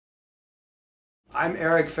I'm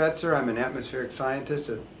Eric Fetzer. I'm an atmospheric scientist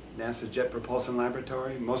at NASA's Jet Propulsion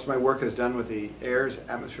Laboratory. Most of my work is done with the AIRS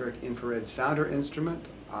Atmospheric Infrared Sounder instrument.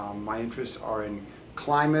 My interests are in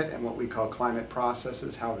climate and what we call climate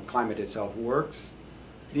processes, how the climate itself works.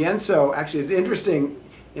 The ENSO actually is interesting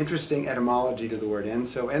etymology to the word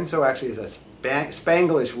ENSO. ENSO actually is a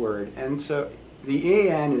Spanglish word. ENSO, the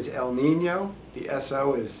EN is El Nino, the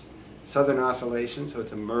SO is Southern Oscillation, so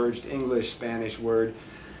it's a merged English-Spanish word.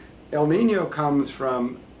 El Nino comes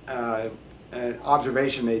from an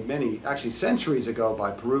observation made actually centuries ago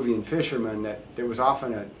by Peruvian fishermen that there was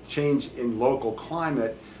often a change in local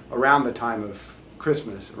climate around the time of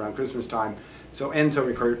Christmas, around Christmas time. So ENSO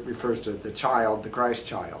refers to the child, the Christ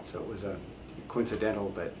child. So it was a coincidental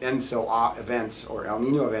that ENSO events or El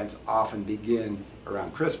Nino events often begin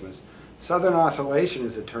around Christmas. Southern Oscillation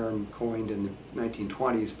is a term coined in the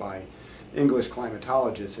 1920s by English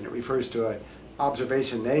climatologists, and it refers to an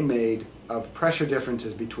observation they made of pressure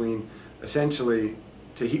differences between essentially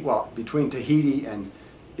between Tahiti and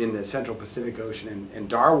in the Central Pacific Ocean and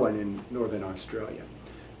Darwin in northern Australia.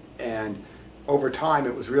 And over time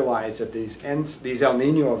it was realized that these El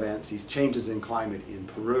Nino events, these changes in climate in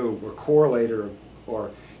Peru, were correlated or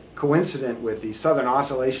coincident with the Southern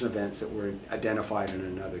Oscillation events that were identified in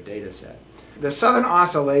another data set. The Southern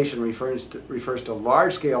Oscillation refers to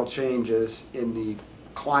large-scale changes in the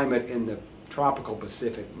climate in the tropical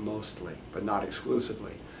Pacific mostly, but not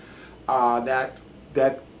exclusively.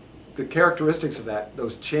 The characteristics of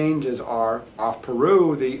those changes are off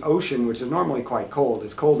Peru, the ocean, which is normally quite cold,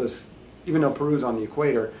 as even though Peru's on the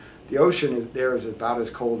equator, the ocean there is about as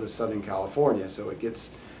cold as Southern California, so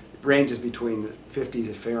it ranges between 50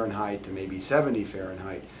 Fahrenheit to maybe 70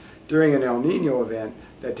 Fahrenheit. During an El Nino event,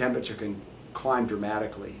 that temperature can climb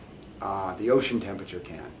dramatically. The ocean temperature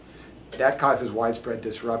can. That causes widespread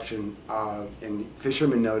disruption, and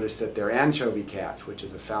fishermen notice that their anchovy catch, which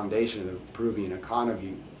is a foundation of the Peruvian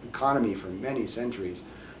economy for many centuries,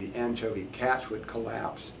 the anchovy catch would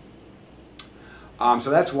collapse. So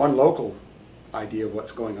that's one local idea of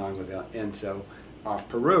what's going on with ENSO off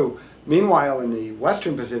Peru. Meanwhile, in the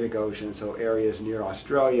western Pacific Ocean, so areas near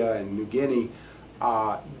Australia and New Guinea,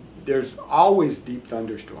 there's always deep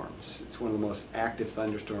thunderstorms. It's one of the most active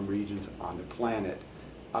thunderstorm regions on the planet.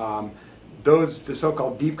 The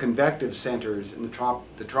so-called deep convective centers in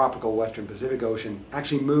the tropical western Pacific Ocean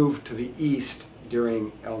actually move to the east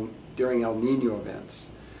during El Nino events.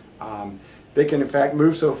 They can in fact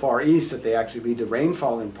move so far east that they actually lead to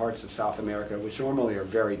rainfall in parts of South America which normally are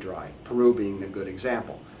very dry, Peru being a good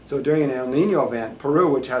example. So during an El Nino event,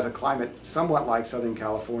 Peru, which has a climate somewhat like Southern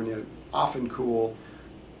California, often cool,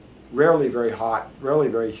 rarely very hot, rarely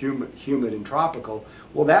very humid and tropical,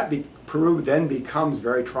 well, Peru then becomes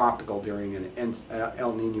very tropical during an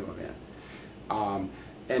El Nino event,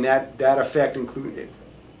 and that effect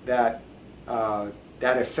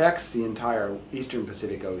that affects the entire eastern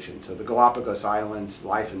Pacific Ocean. So the Galapagos Islands,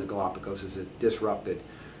 life in the Galapagos is disrupted.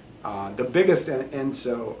 The biggest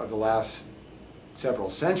ENSO of the last several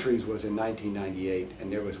centuries was in 1998,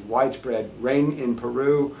 and there was widespread rain in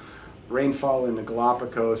Peru, rainfall in the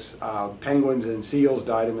Galapagos, penguins and seals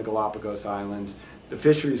died in the Galapagos Islands, the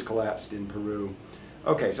fisheries collapsed in Peru.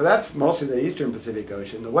 Okay, so that's mostly the eastern Pacific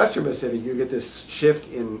Ocean. The western Pacific, you get this shift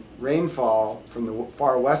in rainfall from the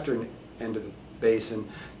far western end of the basin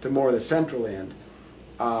to more the central end.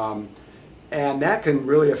 And that can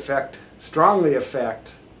really strongly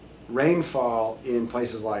affect rainfall in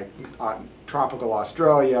places like tropical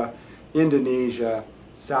Australia, Indonesia,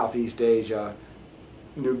 Southeast Asia,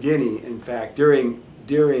 New Guinea. In fact, during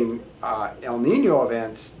El Nino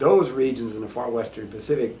events, those regions in the far western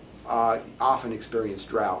Pacific often experience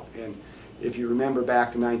drought. And if you remember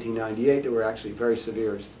back to 1998, there were actually very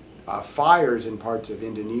severe fires in parts of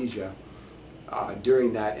Indonesia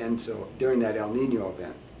during that El Nino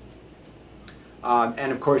event.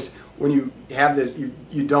 And of course, when you have this,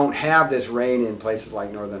 you don't have this rain in places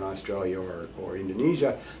like northern Australia or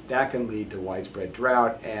Indonesia, that can lead to widespread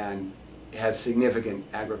drought and has significant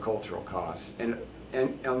agricultural costs. And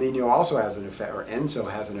El Nino also has an effect, or ENSO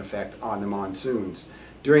has an effect on the monsoons.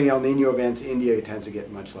 During El Nino events, India tends to get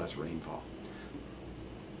much less rainfall.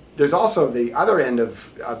 There's also the other end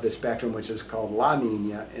of the spectrum, which is called La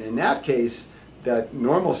Nina, and in that case, the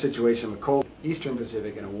normal situation of a cold eastern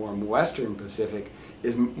Pacific and a warm western Pacific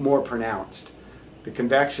is more pronounced. The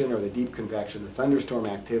convection or the deep convection, the thunderstorm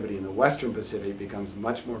activity in the western Pacific becomes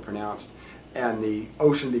much more pronounced, and the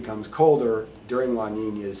ocean becomes colder during La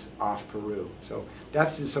Ninas off Peru. So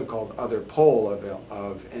that's the so-called other pole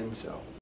of ENSO.